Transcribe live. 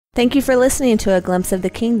Thank you for listening to A Glimpse of the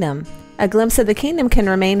Kingdom. A Glimpse of the Kingdom can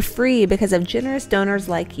remain free because of generous donors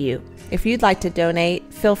like you. If you'd like to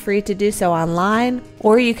donate, feel free to do so online,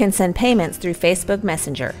 or you can send payments through Facebook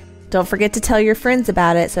Messenger. Don't forget to tell your friends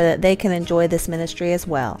about it so that they can enjoy this ministry as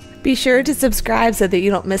well. Be sure to subscribe so that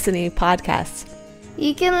you don't miss any podcasts.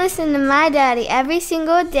 You can listen to my daddy every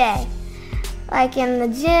single day, like in the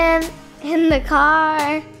gym, in the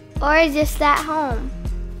car, or just at home.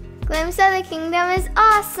 Glimpse of the Kingdom is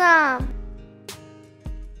awesome!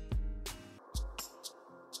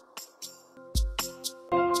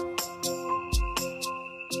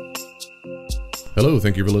 Hello,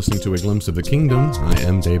 thank you for listening to A Glimpse of the Kingdom. I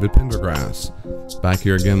am David Pendergrass. Back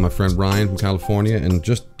here again, my friend Ryan from California, and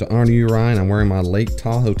just to honor you, Ryan, I'm wearing my Lake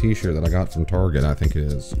Tahoe t-shirt that I got from Target, I think it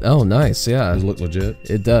is. Oh, nice, yeah. Does it look legit?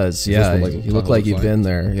 It does, yeah. You look like you've been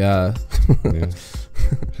there, yeah. Yeah.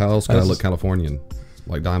 How else can I look Californian?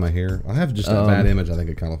 Like dye my hair? I have just a bad image, I think,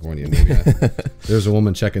 of California. Maybe there's a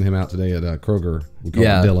woman checking him out today at Kroger. We call it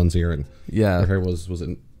Dylan's here, and her hair was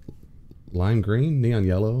it lime green, neon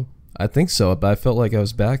yellow? I think so, but I felt like I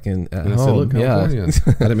was back at home. I said, look, California.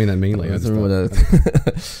 I didn't mean that meanly. A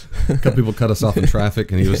couple people cut us off in traffic,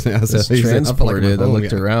 and he was transported. I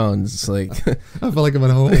looked around. It's like I felt like I'm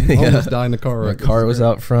at home. I almost died in the car. My car was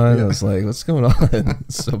out front. I was like, what's going on?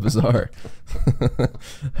 It's so bizarre. I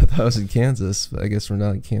thought I was in Kansas, but I guess we're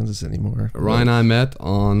not in Kansas anymore. Ryan and I met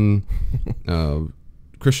on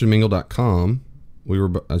ChristianMingle.com.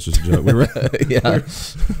 That's just a joke.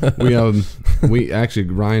 We actually,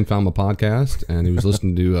 Ryan found my podcast, and he was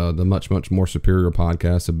listening to the much more superior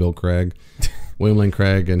podcast of Bill Craig, William Lane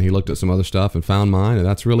Craig, and he looked at some other stuff and found mine, and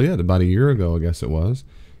that's really it. About a year ago, I guess it was.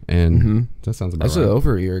 And that sounds about right. That's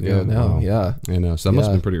over a year ago now. Yeah. And so that must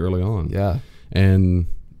have been pretty early on. Yeah. And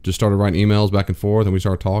just started writing emails back and forth, and we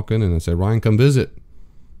started talking, and I said, Ryan, come visit.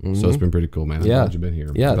 So it's been pretty cool, man. I'm glad you've been here.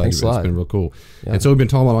 Yeah, thanks a lot. It's been real cool. Yeah. And so we've been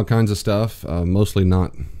talking about all kinds of stuff, mostly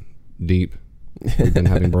not deep. We've been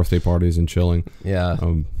having birthday parties and chilling. Yeah.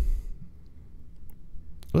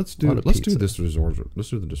 Let's do this disorder. Let's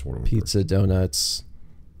do the disorder. Pizza, donuts,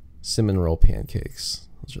 cinnamon roll pancakes.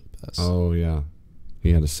 Those are the best. Oh yeah,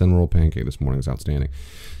 he had a cinnamon roll pancake this morning. It's outstanding.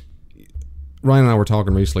 Ryan and I were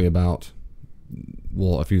talking recently about,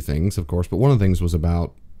 well, a few things, of course, but one of the things was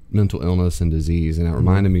about mental illness and disease, and it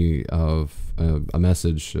reminded me of a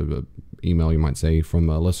message, an email, you might say, from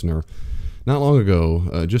a listener not long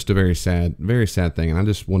ago. Just a very sad thing, and I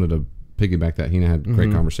just wanted to piggyback that. He and I had a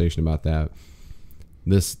great conversation about that.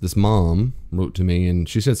 This mom wrote to me, and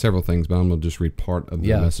she said several things, but I'm going to just read part of the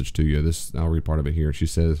message to you. I'll read part of it here. She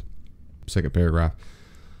says, second paragraph,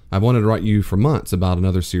 I've wanted to write you for months about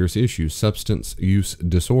another serious issue, substance use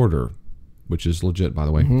disorder, which is legit, by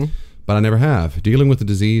the way. But I never have. Dealing with the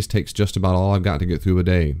disease takes just about all I've got to get through a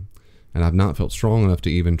day, and I've not felt strong enough to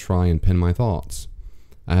even try and pen my thoughts.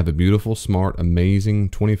 I have a beautiful, smart, amazing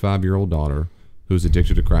 25-year-old daughter who's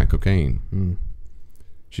addicted to crack cocaine.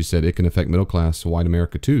 She said, it can affect middle-class white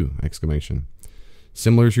America too, exclamation.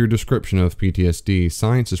 Similar to your description of PTSD,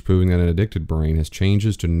 science is proving that an addicted brain has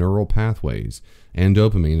changes to neural pathways and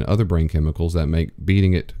dopamine and other brain chemicals that make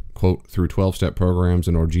beating it, quote, through 12-step programs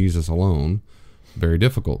and or Jesus alone very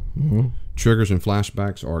difficult. Triggers and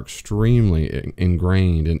flashbacks are extremely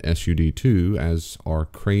ingrained in SUD2, as are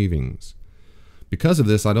cravings. Because of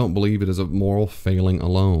this, I don't believe it is a moral failing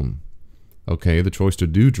alone. Okay, the choice to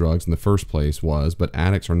do drugs in the first place was, but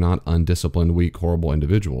addicts are not undisciplined, weak, horrible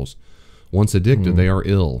individuals. Once addicted, they are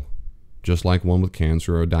ill, just like one with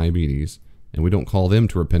cancer or diabetes, and we don't call them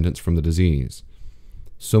to repentance from the disease.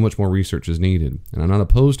 So much more research is needed, and I'm not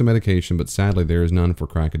opposed to medication, but sadly there is none for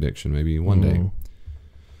crack addiction, maybe one day.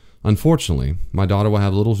 Unfortunately, my daughter will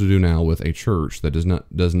have little to do now with a church that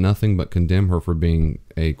does nothing but condemn her for being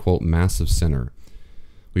a, quote, massive sinner.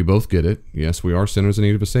 We both get it. Yes, we are sinners in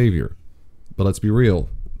need of a Savior. But let's be real.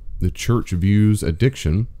 The church views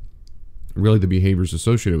addiction, really the behaviors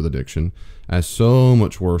associated with addiction, as so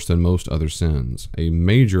much worse than most other sins, a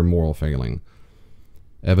major moral failing,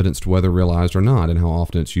 evidenced whether realized or not, and how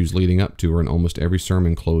often it's used leading up to or in almost every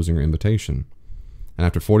sermon, closing, or invitation. And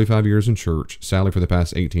after 45 years in church, sadly for the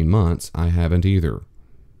past 18 months, I haven't either.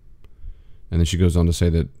 And then she goes on to say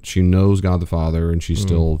that she knows God the Father, and she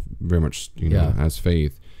still very much, has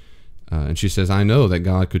faith. And she says, I know that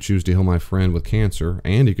God could choose to heal my friend with cancer,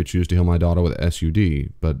 and he could choose to heal my daughter with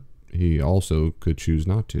SUD, but he also could choose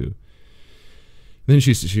not to. Then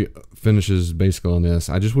she finishes basically on this,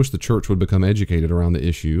 I just wish the church would become educated around the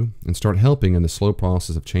issue and start helping in the slow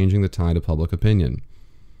process of changing the tide of public opinion.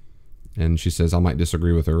 And she says, I might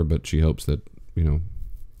disagree with her, but she hopes that,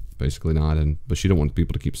 basically not, but she don't want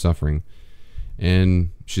people to keep suffering. And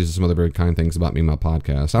she said some other very kind things about me in my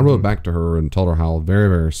podcast. I wrote back to her and told her how very,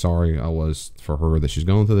 very sorry I was for her that she's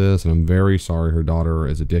going through this. And I'm very sorry her daughter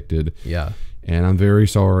is addicted. Yeah. And I'm very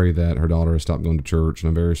sorry that her daughter has stopped going to church. And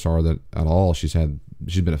I'm very sorry that at all she's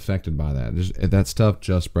been affected by that. That stuff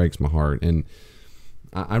just breaks my heart. And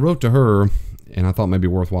I wrote to her, and I thought maybe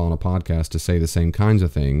worthwhile on a podcast to say the same kinds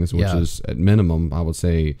of things, which is at minimum, I would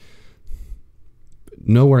say,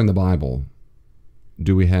 nowhere in the Bible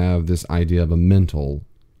do we have this idea of a mental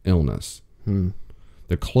illness.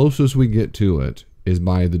 The closest we get to it is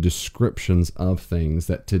by the descriptions of things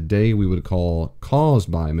that today we would call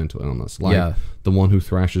caused by mental illness, like the one who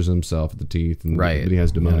thrashes himself at the teeth and that he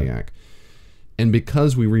has demoniac. And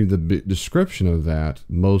because we read the description of that,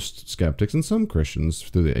 most skeptics and some Christians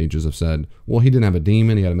through the ages have said, well, he didn't have a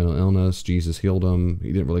demon, he had a mental illness, Jesus healed him,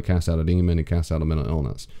 he didn't really cast out a demon, he cast out a mental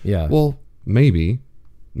illness. Yeah. Well, maybe.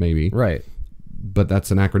 Right. But that's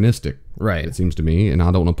anachronistic, Right. it seems to me, and I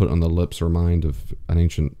don't want to put on the lips or mind of an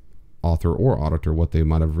ancient author or auditor what they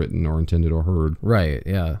might have written or intended or heard. Right,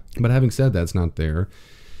 yeah. But having said that, it's not there.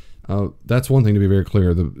 That's one thing to be very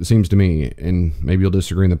clear. It seems to me, and maybe you'll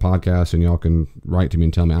disagree in the podcast, and y'all can write to me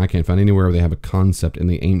and tell me, I can't find anywhere where they have a concept in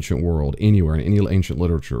the ancient world, anywhere in any ancient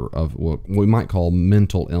literature, of what we might call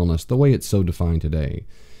mental illness, the way it's so defined today.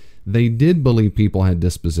 They did believe people had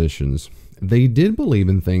dispositions. They did believe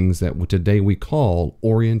in things that today we call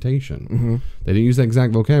orientation. They didn't use that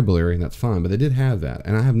exact vocabulary, and that's fine, but they did have that.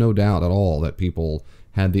 And I have no doubt at all that people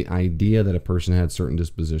had the idea that a person had certain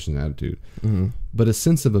disposition and attitude. But a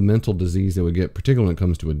sense of a mental disease that we get, particularly when it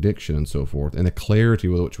comes to addiction and so forth, and the clarity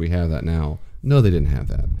with which we have that now, no, they didn't have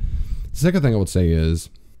that. The second thing I would say is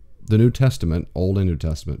the New Testament, Old and New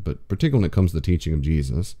Testament, but particularly when it comes to the teaching of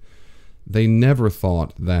Jesus, they never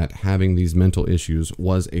thought that having these mental issues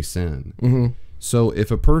was a sin. So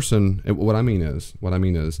if a person, what I mean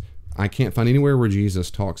is, I can't find anywhere where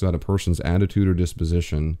Jesus talks about a person's attitude or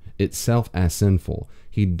disposition itself as sinful.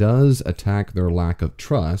 He does attack their lack of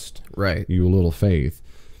trust, Right. you little faith,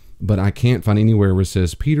 but I can't find anywhere where it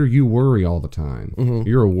says, Peter, you worry all the time.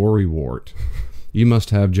 You're a worrywart. You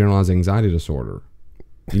must have generalized anxiety disorder.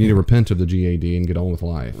 You need to repent of the GAD and get on with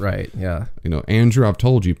life. Right, yeah. Andrew, I've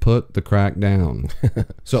told you, put the crack down.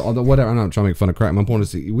 So, although whatever, I'm not trying to make fun of crack. My point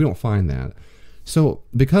is, we don't find that. So,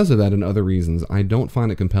 because of that and other reasons, I don't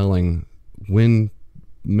find it compelling when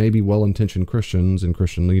maybe well-intentioned Christians and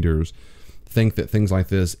Christian leaders think that things like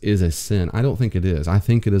this is a sin. I don't think it is. I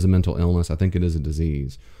think it is a mental illness. I think it is a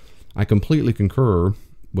disease. I completely concur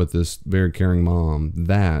with this very caring mom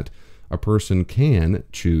that a person can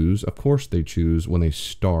choose, of course they choose when they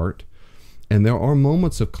start, and there are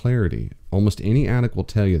moments of clarity. Almost any addict will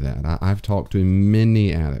tell you that. I've talked to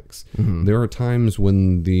many addicts. There are times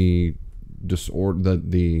when the disorder,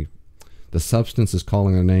 the substance is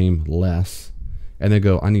calling their name less, and they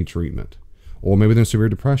go, I need treatment. Or maybe they're in severe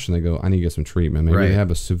depression, they go, I need to get some treatment. Maybe they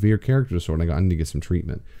have a severe character disorder, and they go, I need to get some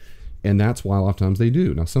treatment. And that's why a lot of times they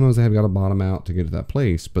do. Now, sometimes they have got to bottom out to get to that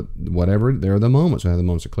place, but whatever, there are the moments, they have the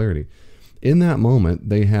moments of clarity. In that moment,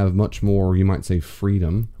 they have much more, you might say,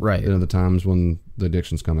 freedom than the times when the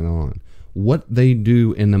addiction's coming on. What they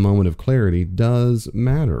do in the moment of clarity does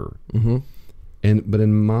matter. But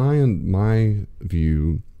in my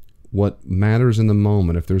view, what matters in the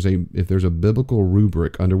moment, if there's a biblical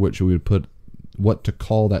rubric under which we would put what to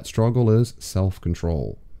call that struggle, is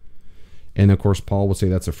self-control. And of course, Paul would say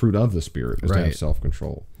that's a fruit of the Spirit, is to have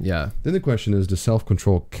self-control. Yeah. Then the question is, does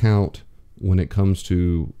self-control count when it comes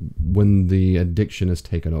to when the addiction is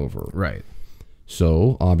taken over? Right.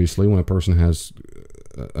 So obviously, when a person has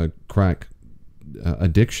a crack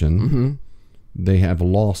addiction, they have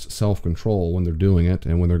lost self-control when they're doing it,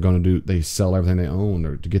 and when they're going to they sell everything they own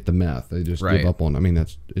or to get the meth. They just give up on.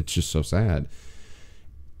 It's just so sad.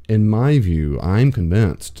 In my view, I'm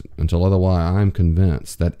convinced, until otherwise, I'm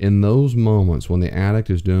convinced that in those moments when the addict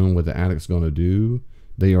is doing what the addict's going to do,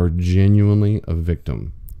 they are genuinely a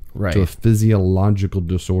victim to a physiological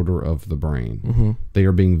disorder of the brain. They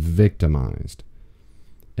are being victimized.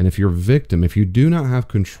 And if you're a victim, if you do not have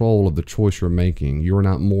control of the choice you're making, you are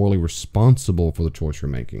not morally responsible for the choice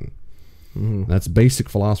you're making. That's basic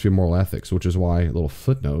philosophy of moral ethics, which is why, a little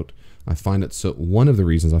footnote, one of the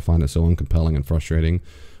reasons I find it so uncompelling and frustrating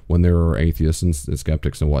when there are atheists and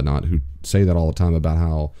skeptics and whatnot who say that all the time about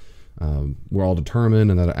how we're all determined,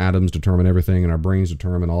 and that atoms determine everything, and our brains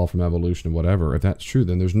determine all from evolution and whatever. If that's true,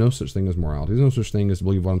 then there's no such thing as morality. There's no such thing as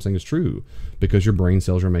believe what I'm saying is true, because your brain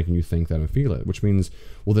cells are making you think that and feel it. Which means,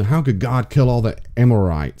 well, then how could God kill all the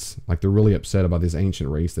Amorites? Like, they're really upset about this ancient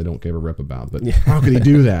race they don't give a rip about. But how could he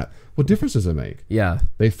do that? What difference does it make? Yeah.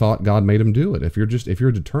 They thought God made him do it. If you're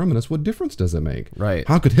a determinist, what difference does it make? Right.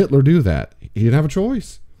 How could Hitler do that? He didn't have a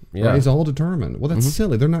choice. Yeah. Right? He's all determined. Well, that's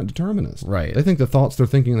silly. They're not determinists. Right. They think the thoughts they're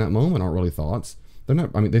thinking in that moment aren't really thoughts. They're not.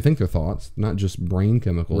 I mean, they think they're thoughts, not just brain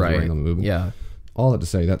chemicals randomly moving. Yeah. All that to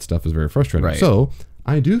say, that stuff is very frustrating. Right. So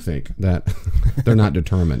I do think that they're not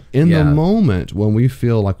determined. In the moment when we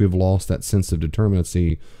feel like we've lost that sense of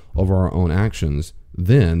determinacy over our own actions,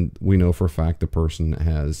 then we know for a fact the person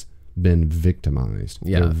has been victimized.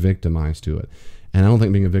 Yeah. They're victimized to it. And I don't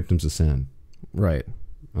think being a victim's a sin. Right.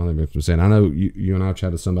 I don't think victim's a sin. I know you and I have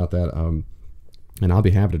chatted some about that, and I'll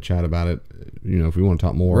be happy to chat about it, if we want to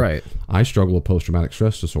talk more. Right. I struggle with post-traumatic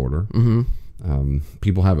stress disorder.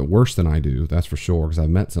 People have it worse than I do, that's for sure, because I've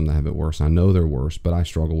met some that have it worse. I know they're worse, but I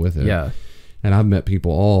struggle with it. Yeah. And I've met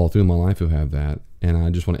people all through my life who have that. And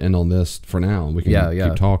I just want to end on this for now. We can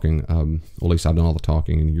keep talking. Well, at least I've done all the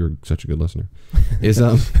talking, and you're such a good listener.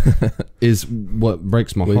 Is what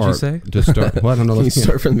breaks my heart. What did you say? To start, what? Can you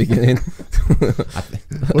start from the beginning?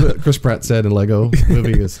 What Chris Pratt said in Lego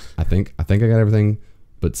movie is, I think I got everything,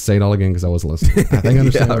 but say it all again because I wasn't listening. I think I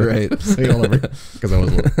understand. Yeah, right. Say it all over because I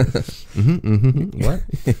wasn't listening. What?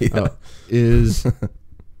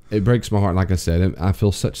 It breaks my heart. Like I said, I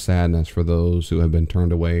feel such sadness for those who have been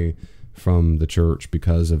turned away from the church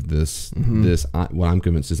because of this. What I'm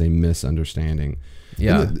convinced is a misunderstanding.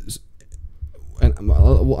 Yeah. And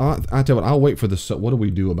I tell you what, I'll wait for this. So what do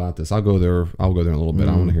we do about this? I'll go there in a little bit.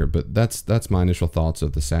 I want to hear it. But that's my initial thoughts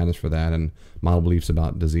of the sadness for that, and my beliefs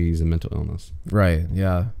about disease and mental illness. Right.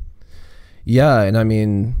 Yeah. Yeah. And I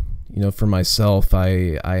mean, for myself,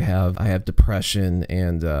 I have depression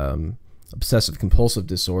and obsessive compulsive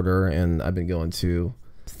disorder, and I've been going to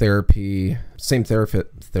therapy, same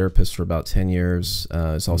therapist for about 10 years.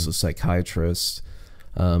 Is also a psychiatrist.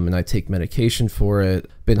 And I take medication for it.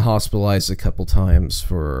 Been hospitalized a couple times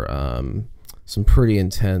for some pretty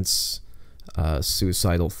intense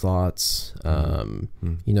suicidal thoughts. I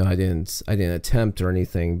didn't attempt or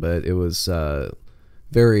anything, but it was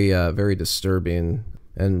very disturbing,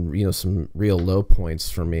 and some real low points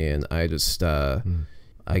for me. And I just I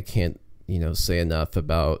can't say enough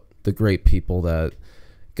about the great people that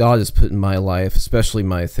God has put in my life, especially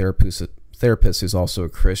my therapist who's also a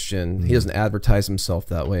Christian. He doesn't advertise himself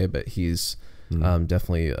that way, but he's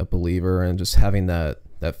definitely a believer, and just having that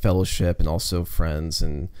fellowship, and also friends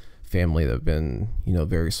and family that have been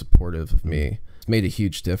very supportive of me. It's made a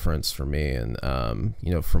huge difference for me, and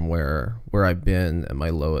from where I've been at my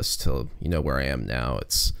lowest to where I am now,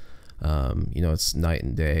 it's it's night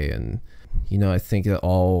and day. And I think it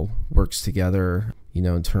all works together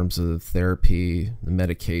in terms of the therapy, the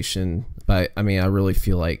medication. But I really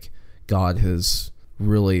feel like God has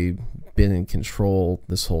really been in control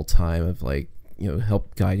this whole time of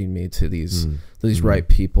help guiding me to these right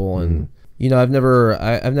people. And I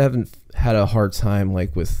haven't had a hard time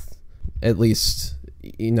with, at least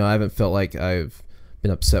I haven't felt like I've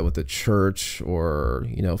been upset with the church, or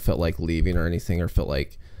felt like leaving or anything, or felt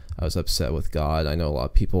like I was upset with God. I know a lot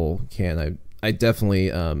of people can. I definitely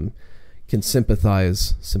can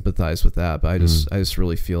sympathize with that, but I just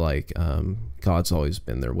really feel like God's always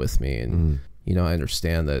been there with me, and I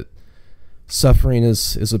understand that suffering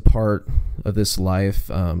is a part of this life.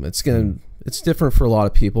 It's different for a lot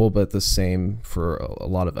of people, but the same for a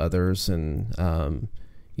lot of others. And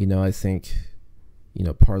I think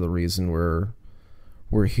part of the reason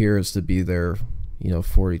we're here is to be there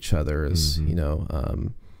for each other, as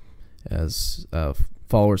as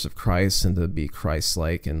followers of Christ, and to be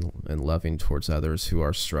Christ-like and loving towards others who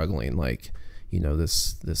are struggling, like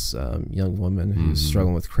this young woman who's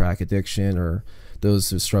struggling with crack addiction, or those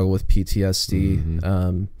who struggle with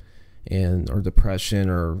PTSD and or depression,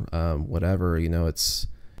 or whatever.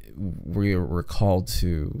 We're called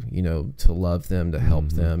to to love them, to help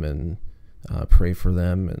them, and pray for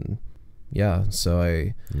them. And so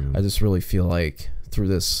I just really feel like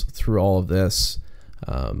through all of this,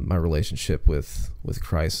 my relationship with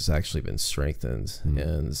Christ has actually been strengthened,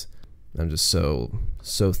 and I'm just so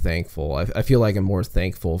thankful. I feel like I'm more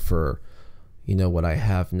thankful for what I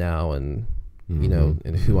have now, and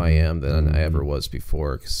and who I am than I ever was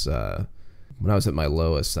before. Because when I was at my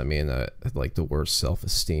lowest, I had like the worst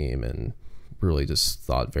self-esteem, and really just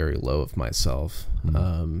thought very low of myself.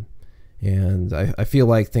 And I feel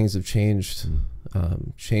like things have changed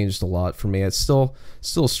a lot for me. It's still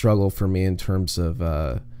a struggle for me in terms of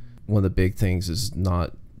one of the big things is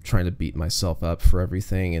not trying to beat myself up for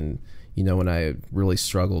everything. And when I really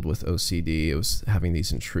struggled with OCD, it was having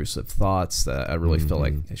these intrusive thoughts that I really felt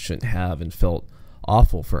like I shouldn't have, and felt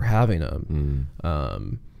awful for having them.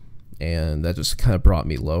 And that just kind of brought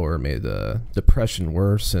me lower, made the depression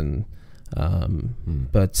worse. And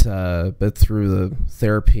but through the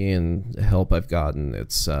therapy and help I've gotten,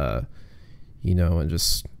 it's and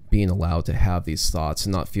just being allowed to have these thoughts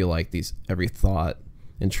and not feel like every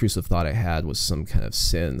intrusive thought I had was some kind of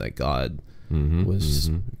sin that God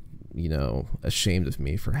was ashamed of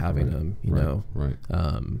me for having them.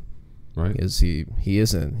 Because he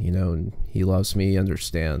isn't, and he loves me,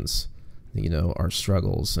 understands our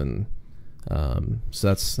struggles, and so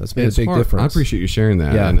that's made a big difference. I appreciate you sharing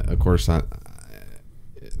that. And of course I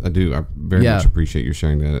do. I very much appreciate you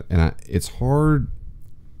sharing that. And it's hard,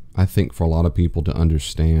 I think, for a lot of people to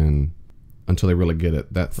understand until they really get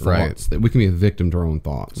it, that thoughts, that we can be a victim to our own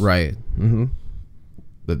thoughts. Right.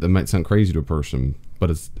 That might sound crazy to a person, but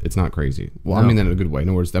it's not crazy. Well, I mean that in a good way. In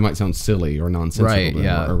other words, that might sound silly or nonsensical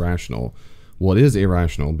or irrational. Well, it is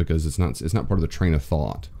irrational because it's not part of the train of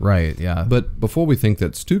thought. Right. Yeah. But before we think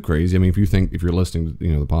that's too crazy, I mean, if you're listening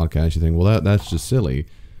to the podcast, you think, well, that's just silly.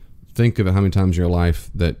 Think of it, how many times in your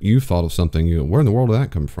life that you've thought of something. Where in the world did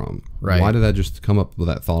that come from? Right. Why did that just come up with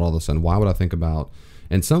that thought all of a sudden? Why would I think about?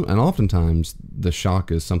 And oftentimes the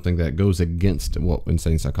shock is something that goes against what, in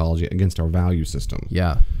saying psychology, against our value system.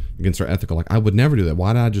 Yeah. Against our ethical. Like, I would never do that.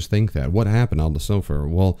 Why did I just think that? What happened on the sofa?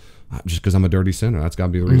 Well, just because I'm a dirty sinner. That's got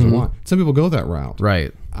to be the reason why. Some people go that route.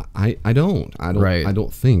 Right. I don't. Right. I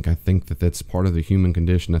don't think. I think that that's part of the human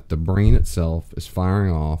condition, that the brain itself is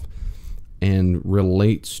firing off and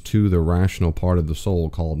relates to the rational part of the soul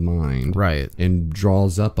called mind. Right. And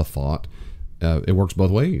draws up a thought. It works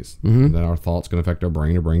both ways. That our thoughts can affect our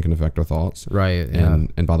brain can affect our thoughts. Right.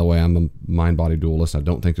 And by the way, I'm a mind-body dualist. I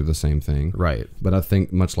don't think they're the same thing. Right. But I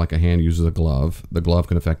think much like a hand uses a glove, the glove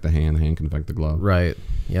can affect the hand can affect the glove. Right.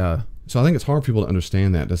 Yeah. So I think it's hard for people to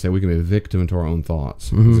understand that, to say we can be a victim to our own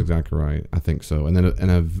thoughts. That's exactly right. I think so. And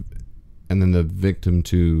then the victim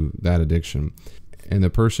to that addiction. And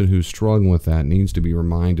the person who's struggling with that needs to be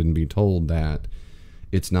reminded and be told that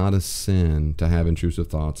it's not a sin to have intrusive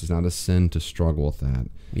thoughts. It's not a sin to struggle with that.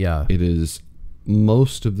 Yeah. It is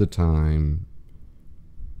most of the time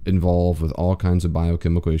involved with all kinds of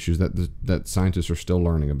biochemical issues that scientists are still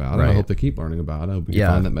learning about. Right. And I hope they keep learning about. I hope we can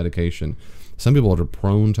find that medication. Some people are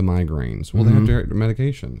prone to migraines. Well, they have their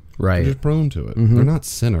medication. Right. They're just prone to it. They're not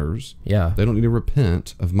sinners. Yeah. They don't need to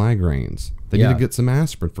repent of migraines. They need to get some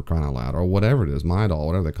aspirin, for crying out loud, or whatever it is, Midol,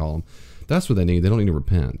 whatever they call them. That's what they need. They don't need to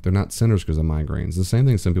repent. They're not sinners because of migraines. The same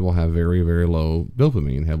thing, some people have very, very low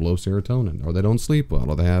dopamine, have low serotonin, or they don't sleep well,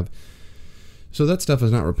 or they have... So that stuff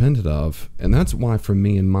is not repented of. And that's why, for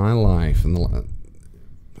me, in my life, I don't know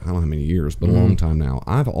how many years, but a long time now,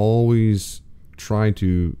 I've always tried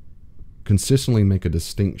to consistently make a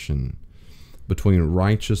distinction between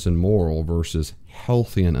righteous and moral versus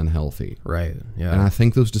healthy and unhealthy. Right. Yeah. And I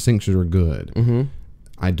think those distinctions are good.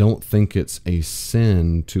 I don't think it's a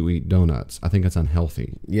sin to eat donuts. I think it's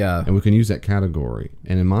unhealthy. Yeah. And we can use that category.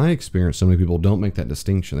 And in my experience, so many people don't make that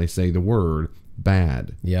distinction. They say the word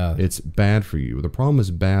bad. Yeah. It's bad for you. The problem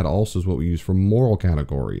is bad also is what we use for moral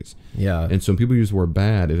categories. Yeah. And so when people use the word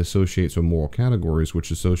bad, it associates with moral categories,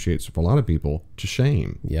 which associates for a lot of people to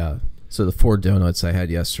shame. Yeah. So the 4 donuts I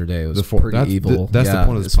had yesterday was pretty evil. That's the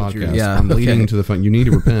point of this podcast. Yeah. I'm leading to the fun. You need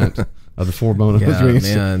to repent of the 4 donuts.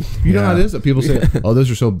 Yeah, man. You know how it is that people say, oh,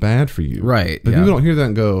 those are so bad for you. Right. But people don't hear that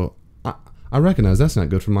and go, I recognize that's not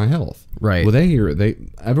good for my health. Right. Well, they hear it.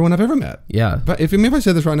 Everyone I've ever met. Yeah. But if I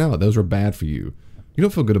say this right now, those are bad for you. You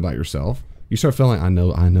don't feel good about yourself. You start feeling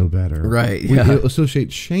like, I know better. Right. We Yeah.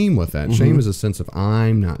 associate shame with that. Shame is a sense of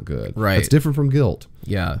I'm not good. Right. It's different from guilt.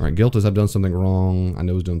 Yeah. Right. Guilt is I've done something wrong. I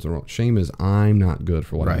know I've done something wrong. Shame is I'm not good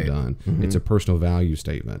for what I've Right. done. It's a personal value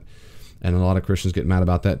statement. And a lot of Christians get mad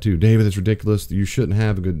about that too. David, it's ridiculous. You shouldn't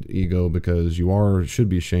have a good ego because you should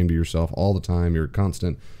be ashamed of yourself all the time. You're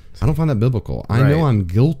constant. I don't find that biblical. I know I'm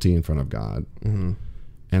guilty in front of God.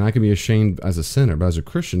 And I can be ashamed as a sinner, but as a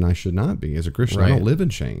Christian, I should not be. As a Christian, I don't live in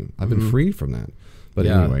shame. I've been freed from that. But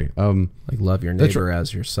anyway, like love your neighbor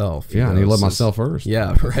as yourself. Yeah, and you love myself first.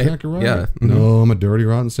 Yeah, right. Exactly right. Yeah. No, I'm a dirty,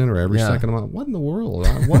 rotten sinner. Every second I'm like, what in the world?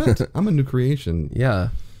 What? I'm a new creation. Yeah.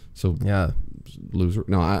 So yeah, loser.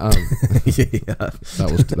 No, yeah.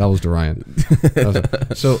 that was Dorian.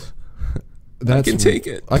 So I can take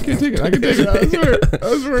it. I can take it.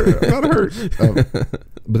 I swear. I'm not hurt.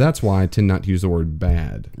 But that's why I tend not to use the word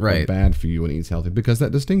bad. Right. Bad for you when it eats healthy, because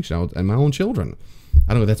that distinction, and my own children,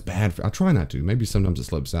 I don't know, that's bad for, I try not to. Maybe sometimes it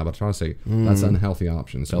slips out, but I try to say that's unhealthy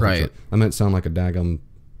options. Right. I might sound like a daggum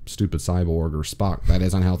stupid cyborg or Spock. That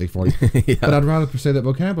is unhealthy for you. Yeah. But I'd rather say that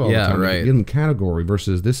vocabulary all Yeah, the time. right. Give them category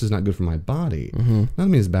versus this is not good for my body. That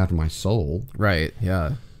doesn't mean it's bad for my soul. Right.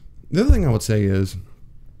 Yeah. The other thing I would say is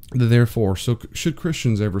that therefore, so should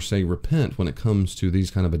Christians ever say repent when it comes to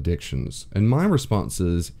these kind of addictions? And my response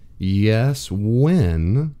is yes,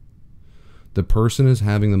 when the person is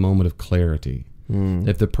having the moment of clarity.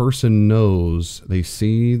 If the person knows, they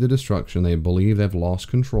see the destruction, they believe they've lost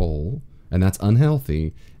control, and that's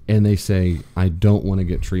unhealthy, and they say, I don't want to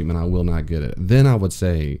get treatment, I will not get it, then I would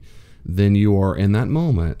say, then you are in that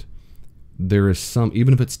moment, there is some,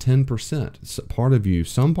 even if it's 10%, some part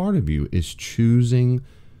of you is choosing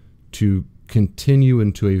to continue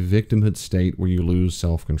into a victimhood state where you lose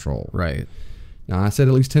self-control. Right. Now, I said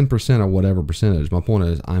at least 10% or whatever percentage. My point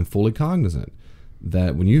is, I'm fully cognizant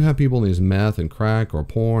that when you have people in these meth and crack or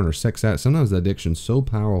porn or sex addicts, sometimes the addiction's so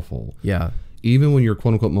powerful. Yeah. Even when you're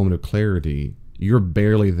quote unquote moment of clarity, you're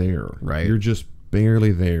barely there. Right. You're just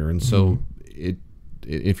barely there. And so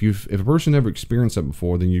if a person never experienced that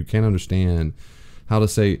before, then you can't understand how to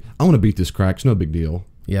say, I want to beat this crack. It's no big deal.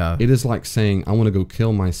 Yeah. It is like saying, I want to go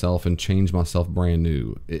kill myself and change myself brand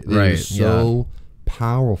new. It is so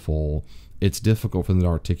powerful. It's difficult for them to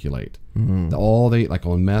articulate. All they, like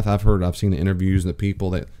on meth, I've seen the interviews and the people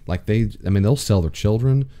that, like they'll sell their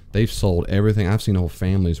children. They've sold everything. I've seen whole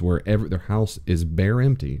families where their house is bare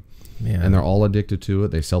empty, and they're all addicted to it.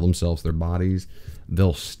 They sell themselves, their bodies.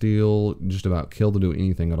 They'll steal, just about kill to do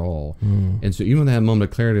anything at all. And so even when they have a moment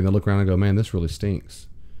of clarity, they look around and go, man, this really stinks.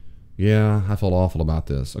 Yeah, I felt awful about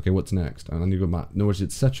this. Okay, what's next? I need to go back. In other words,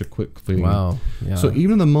 it's such a quick feeling. Wow. Yeah. So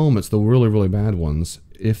even in the moments, the really, really bad ones,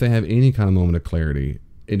 if they have any kind of moment of clarity,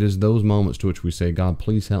 it is those moments to which we say, God,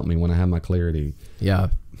 please help me when I have my clarity. Yeah.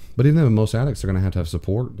 But even though most addicts, they're going to have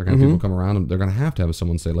support. They're going to have people come around them. They're going to have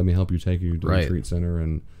someone say, let me help you, take you to the retreat center,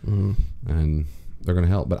 and they're going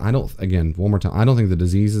to help. But I don't, again, one more time, I don't think the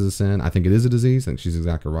disease is a sin. I think it is a disease. I think she's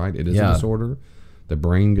exactly right. It is a disorder. The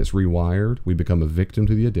brain gets rewired. We become a victim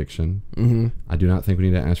to the addiction. I do not think we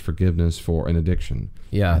need to ask forgiveness for an addiction.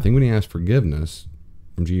 Yeah. I think we need to ask forgiveness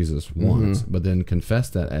from Jesus once, but then confess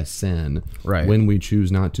that as sin when we choose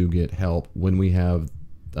not to get help, when we have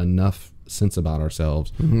enough sense about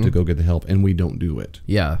ourselves to go get the help, and we don't do it.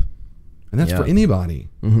 Yeah. And that's for anybody.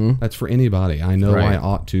 That's for anybody. I know I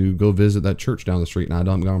ought to go visit that church down the street, and I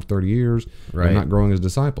haven't gone for 30 years. I'm not growing as a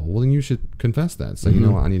disciple. Well, then you should confess that. So, you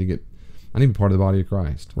know what? I need to be part of the body of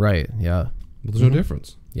Christ. Right. Yeah. But there's no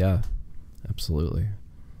difference. Yeah. Absolutely.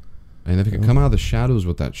 And if it could come out of the shadows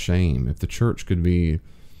with that shame, if the church could be,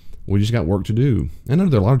 we just got work to do. I know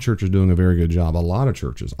there are a lot of churches doing a very good job. A lot of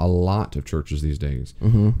churches these days.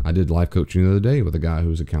 I did life coaching the other day with a guy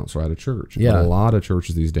who's a counselor at a church. Yeah. But a lot of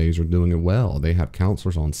churches these days are doing it well. They have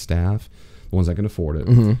counselors on staff, the ones that can afford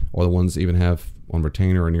it, or the ones that even have on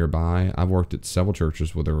retainer or nearby. I've worked at several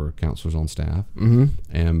churches where there were counselors on staff,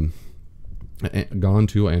 and gone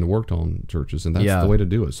to and worked on churches, and that's the way to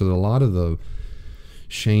do it. So that a lot of the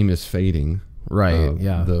shame is fading. Right.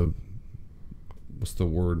 What's the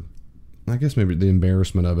word? I guess maybe the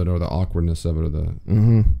embarrassment of it, or the awkwardness of it, or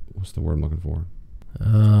the what's the word I'm looking for?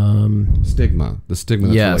 Stigma. The stigma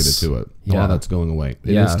that's related to it. A lot of that's going away.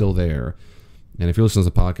 It is still there. And if you're listening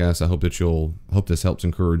to the podcast, I hope this helps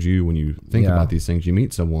encourage you when you think about these things. You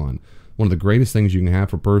meet someone. One of the greatest things you can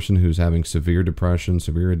have for a person who's having severe depression,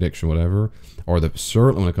 severe addiction, whatever, or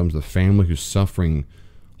certainly when it comes to the family who's suffering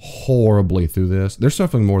horribly through this, they're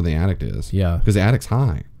suffering more than the addict is. Yeah. Because the addict's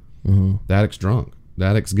high. The addict's drunk. The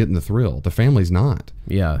addict's getting the thrill. The family's not.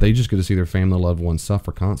 Yeah. They just get to see their family loved ones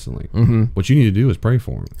suffer constantly. What you need to do is pray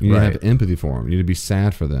for them. You need to have empathy for them. You need to be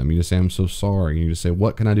sad for them. You need to say, I'm so sorry. You need to say,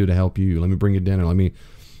 what can I do to help you? Let me bring you dinner.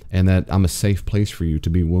 And that I'm a safe place for you to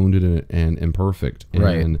be wounded and imperfect.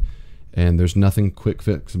 And there's nothing quick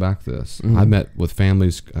fix back this. I've met with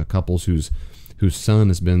families, couples whose son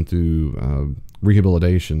has been through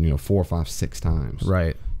rehabilitation, 4, 5, 6 times.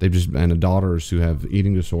 Right. They've and the daughters who have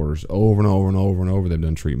eating disorders over and over and over and over, they've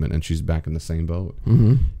done treatment, and she's back in the same boat.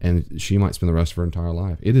 And she might spend the rest of her entire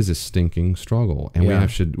life. It is a stinking struggle. And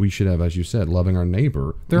we should have, as you said, loving our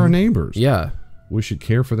neighbor. They're our neighbors. Yeah. We should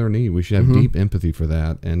care for their need. We should have deep empathy for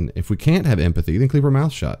that. And if we can't have empathy, then keep our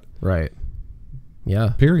mouth shut. Right.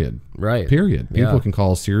 Yeah. Period. Right. Period. People can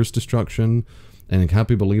cause serious destruction and have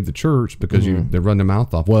people leave the church because they run their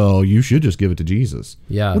mouth off. Well, you should just give it to Jesus.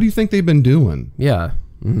 Yeah. What do you think they've been doing? Yeah.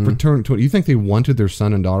 Return to it. You think they wanted their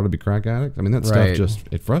son and daughter to be crack addicts? I mean, that stuff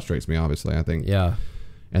it frustrates me, obviously, I think. Yeah.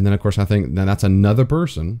 And then, of course, I think that's another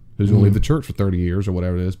person who's going to leave the church for 30 years or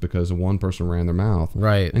whatever it is because one person ran their mouth.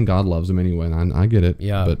 Right. And God loves them anyway, and I get it.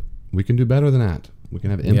 Yeah. But we can do better than that. We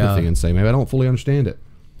can have empathy and say, maybe I don't fully understand it.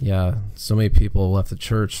 Yeah, so many people left the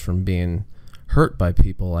church from being hurt by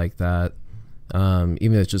people like that.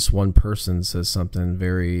 Even if just one person says something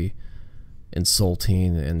very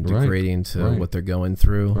insulting and degrading to what they're going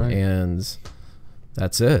through, and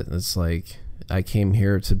that's it. It's like, I came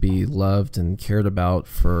here to be loved and cared about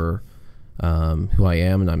for who I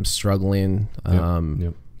am, and I'm struggling,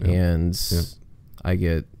 and I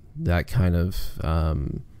get that kind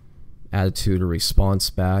of attitude or response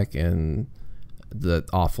back, and the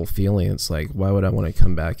awful feeling. It's like, why would I want to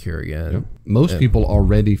come back here again? Most people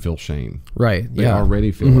already feel shame. They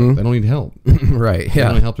already feel it. They don't need help. They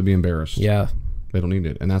don't need help to be embarrassed. They don't need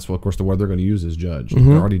it. And that's what, of course, the word they're going to use is judge.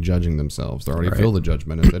 They're already judging themselves. They already feel the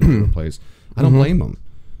judgment if they don't do a place. I don't blame them.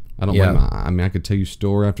 I don't blame them. I mean, I could tell you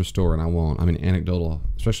story after story, and I won't. I mean, anecdotal,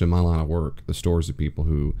 especially in my line of work, the stories of people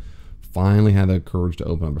who finally had the courage to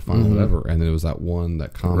open up, or finally whatever, and then it was that one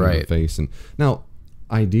that comment on the face. And now,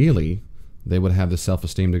 ideally, they would have the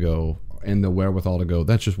self-esteem to go, and the wherewithal to go,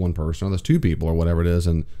 that's just one person, or that's two people, or whatever it is,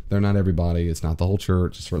 and they're not everybody. It's not the whole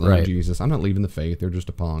church. It's for Jesus. I'm not leaving the faith. They're just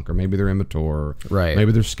a punk, or maybe they're immature.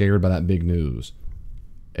 Maybe they're scared by that big news.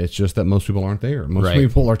 It's just that most people aren't there. Most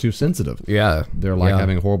people are too sensitive. They're like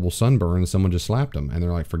having a horrible sunburn and someone just slapped them, and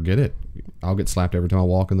they're like, forget it. I'll get slapped every time I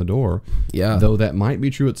walk in the door. Though that might be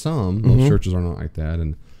true at some. Most churches are not like that.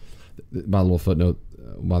 And by a little footnote,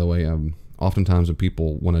 by the way, oftentimes when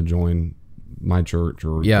people want to join my church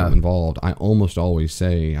or get involved, I almost always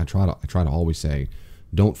say, I try to always say,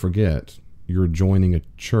 don't forget, you're joining a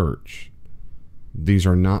church. These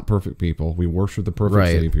are not perfect people. We worship the perfect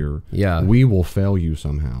Savior. We will fail you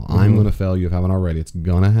somehow. I'm going to fail you if I haven't already. It's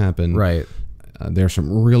going to happen. There's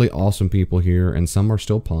some really awesome people here, and some are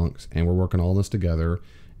still punks, and we're working all this together,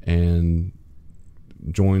 and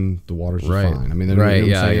join the waters is fine. I mean, you know what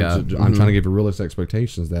I'm saying? I'm trying to give you realistic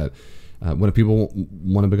expectations that when people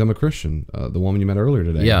want to become a Christian, the woman you met earlier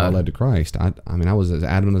today, who led to Christ, I mean, I was as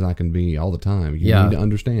adamant as I can be all the time. You need to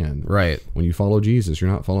understand. When you follow Jesus, you're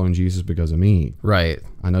not following Jesus because of me.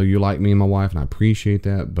 I know you like me and my wife, and I appreciate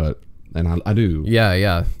that, and I do.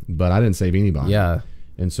 But I didn't save anybody.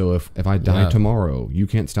 And so if I die tomorrow, you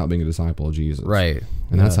can't stop being a disciple of Jesus.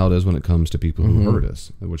 And that's how it is when it comes to people who hurt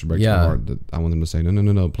us, which breaks my heart. That I want them to say,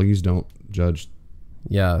 no, please don't judge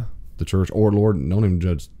the church, or Lord, don't even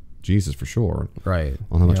judge Jesus for sure,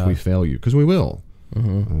 on how much we fail you, because we will.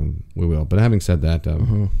 We will. But having said that,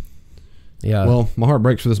 well, my heart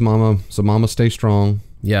breaks for this mama. So mama, stay strong.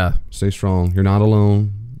 Stay strong. You're not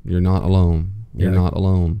alone. You're not alone. You're not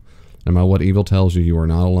alone. No matter what evil tells you, you are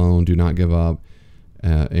not alone. Do not give up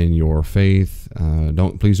in your faith.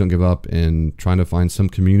 Please don't give up in trying to find some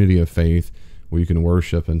community of faith where you can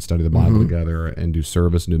worship and study the Bible together and do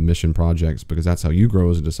service and do mission projects, because that's how you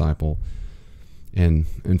grow as a disciple. And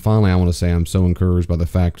finally, I want to say I'm so encouraged by the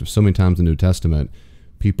fact of so many times in the New Testament,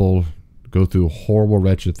 people go through horrible,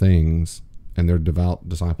 wretched things, and they're devout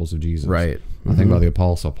disciples of Jesus. I think about the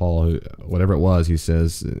Apostle Paul, who, whatever it was, he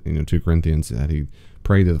says, 2 Corinthians, that he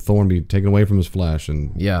prayed that the thorn be taken away from his flesh,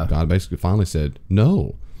 and God basically finally said,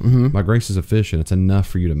 no, my grace is sufficient. It's enough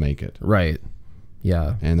for you to make it.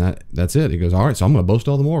 And that's it. He goes, all right, so I'm going to boast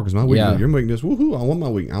all the more, because my weakness, your weakness, woohoo, I want my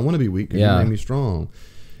weakness. I want to be weak, because you made me strong.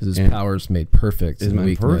 His power is made perfect in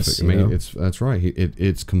weakness. I mean, that's right.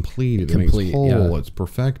 It's complete. It makes whole. It's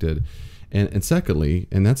perfected. And secondly,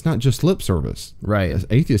 and that's not just lip service. As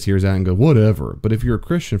atheists hear that and go, whatever. But if you're a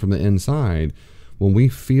Christian from the inside, when we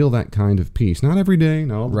feel that kind of peace, not every day,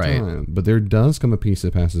 not all the time, but there does come a peace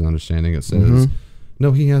that passes understanding. It says,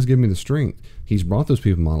 no, he has given me the strength. He's brought those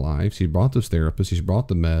people in my lives. He's brought those therapists. He's brought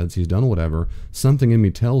the meds. He's done whatever. Something in me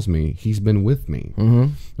tells me he's been with me.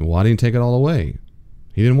 And why didn't he take it all away?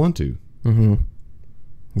 He didn't want to. He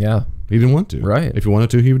didn't want to. If he wanted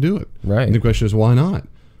to, he would do it. And the question is, why not?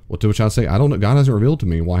 Well, to which I say, I don't know. God hasn't revealed to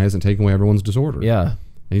me why he hasn't taken away everyone's disorder. And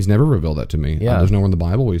he's never revealed that to me. There's nowhere in the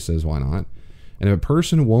Bible where he says why not. And if a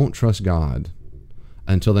person won't trust God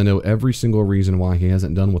until they know every single reason why he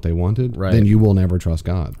hasn't done what they wanted, then you will never trust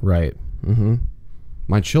God.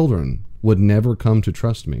 My children would never come to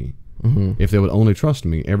trust me if they would only trust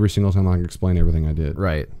me every single time I could explain everything I did.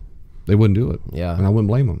 They wouldn't do it. And I wouldn't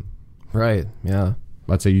blame them.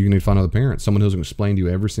 I'd say you need to find other parents, someone who's going to explain to you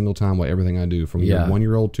every single time what everything I do, from your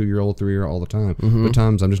 1-year-old, 2-year-old, 3-year-old, all the time. But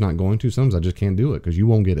times I'm just not going to. Sometimes I just can't do it because you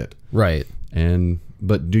won't get it.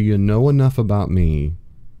 But do you know enough about me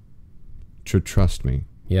to trust me?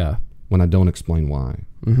 When I don't explain why.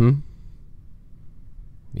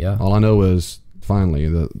 All I know is, finally,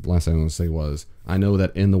 the last thing I want to say was, I know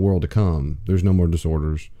that in the world to come, there's no more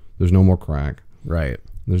disorders. There's no more crack.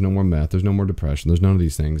 There's no more meth. There's no more depression. There's none of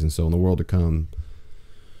these things. And so in the world to come,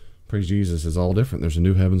 praise Jesus, is all different. There's a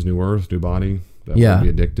new heavens, new earth, new body that Yeah. will be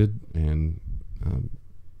addicted, and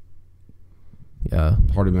Yeah.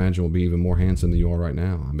 hard to imagine will be even more handsome than you are right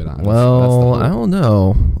now. I mean, that's the Well, hope. I don't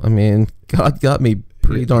know. I mean, God got me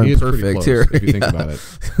pretty darn He is pretty perfect close, here. if you think about it.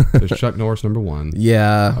 There's Chuck Norris number one.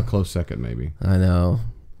 Yeah, A close second, maybe. I know.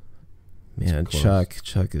 Man, close.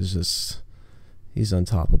 Chuck is just, he's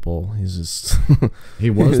untoppable. He's just, He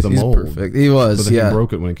was the he's mold. perfect. He was, But then yeah. he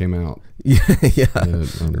broke it when it came out. Yeah,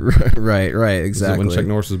 right, So exactly. when Chuck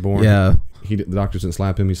Norris was born, Yeah. the doctors didn't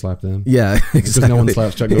slap him, he slapped them. Yeah, exactly. Because no one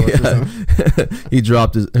slaps Chuck Norris. Yeah. He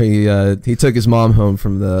dropped his. He took his mom home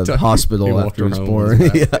from the He hospital walked after he her was home born.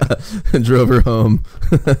 with his Yeah, and drove her home.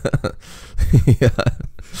 Yeah.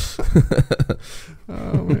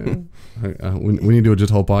 Oh, man. We need to do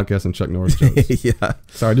just a whole podcast on Chuck Norris jokes. Yeah.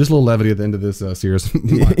 Sorry, just a little levity at the end of this serious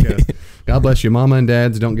podcast. God bless you, mama and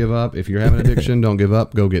dads. Don't give up. If you're having addiction, don't give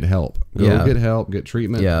up. Go get help. Go get help. Get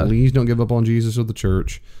treatment. Yeah. Please don't give up on Jesus or the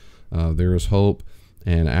church. There is hope.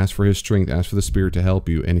 And ask for his strength. Ask for the Spirit to help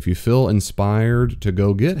you. And if you feel inspired to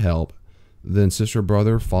go get help, then sister or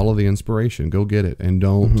brother, follow the inspiration. Go get it. And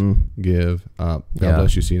don't give up. God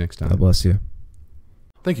bless you. See you next time. God bless you.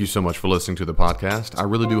 Thank you so much for listening to the podcast. I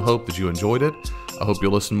really do hope that you enjoyed it. I hope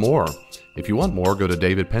you'll listen more. If you want more, go to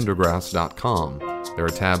davidpendergrass.com. There are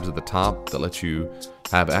tabs at the top that let you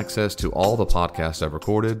have access to all the podcasts I've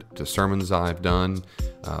recorded, to sermons I've done,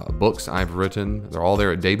 books I've written. They're all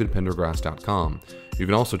there at davidpendergrass.com. You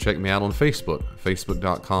can also check me out on Facebook,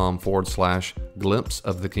 facebook.com/glimpse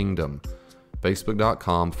of the kingdom,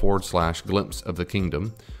 facebook.com/glimpse of the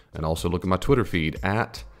kingdom, and also look at my Twitter feed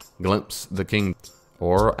at glimpse the kingdom,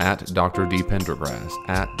 or at Dr. D. Pendergrass,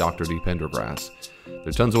 at Dr. D. Pendergrass.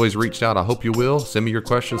 There's tons of ways reached out. I hope you will. Send me your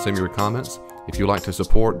questions, send me your comments. If you'd like to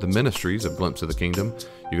support the ministries of Glimpse of the Kingdom,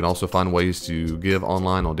 you can also find ways to give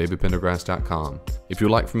online on davidpendergrass.com. If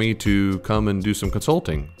you'd like for me to come and do some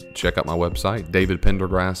consulting, check out my website,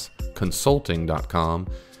 davidpendergrassconsulting.com,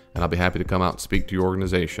 and I'll be happy to come out and speak to your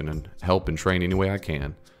organization and help and train any way I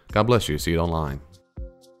can. God bless you. See you online.